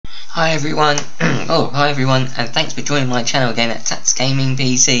Hi everyone, hi everyone, and thanks for joining my channel again at Tat's Gaming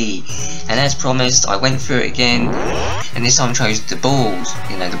PC. And as promised, I went through it again, and this time chose the balls.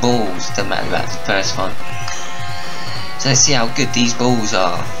 You know, the balls, doesn't matter about the first one. So let's see how good these balls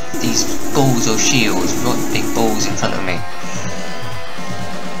are. These balls or shields, right, big balls in front of me.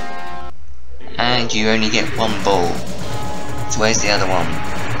 And you only get one ball. So where's the other one?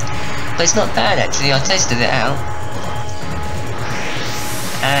 But it's not bad actually, I tested it out.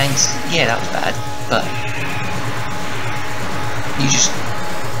 And yeah, that was bad, but you just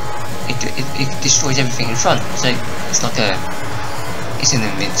it destroys everything in front. So it's like it's an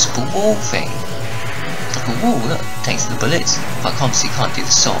invincible wall thing. It's like a wall that takes the bullets. But I obviously can't do the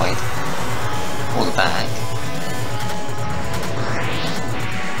side or the back,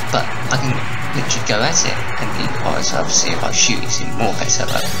 but I can literally go at it, and obviously if I shoot, it's even more better.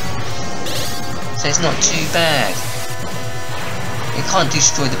 But so it's not too bad. It can't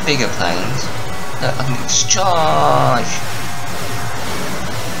destroy the bigger planes. Look, I can discharge.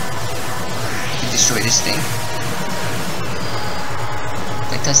 I can destroy this thing.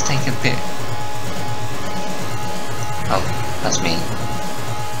 But it does take a bit. Oh, that's me.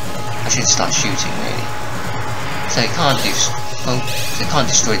 I should start shooting really. So it can't so it can't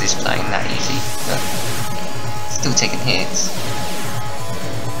destroy this plane that easy. But still taking hits.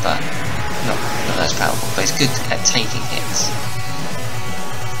 But not as powerful. But it's good at taking hits.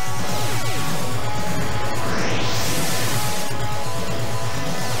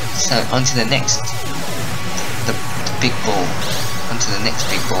 So onto the next, the big ball. Onto the next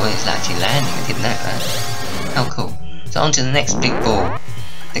big ball. It's actually landing. I didn't know that. How cool! So onto the next big ball,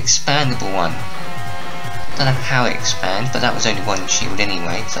 the expandable one. Don't know how it expands, but that was only one shield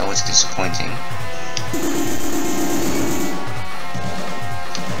anyway, so it was disappointing.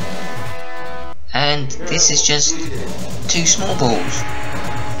 And this is just two small balls,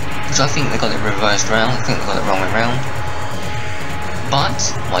 which I think they got it reversed round. I think they got it wrong way round. But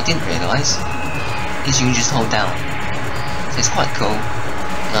what I didn't realise is you can just hold down. So it's quite cool.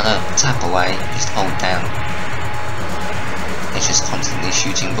 You don't tap away, just hold down. It's just constantly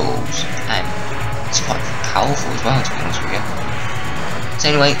shooting balls, and it's quite powerful as well, to be honest with you. So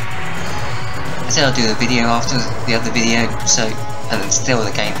anyway, I said I'll do the video after the other video. So, and it's still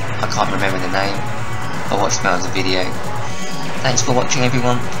the game. I can't remember the name. I'll watch the other video. Thanks for watching,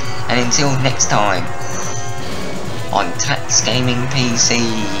 everyone, and until next time. On Tat's Gaming PC.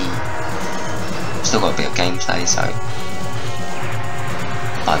 Still got a bit of gameplay, so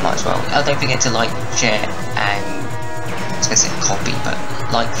I might as well. Oh, don't forget to like, share, and I was going to say copy, but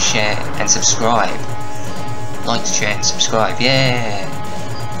like, share, and subscribe. Like, share, and subscribe, yeah.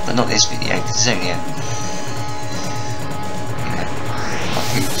 But not this video, because it's only a, you know,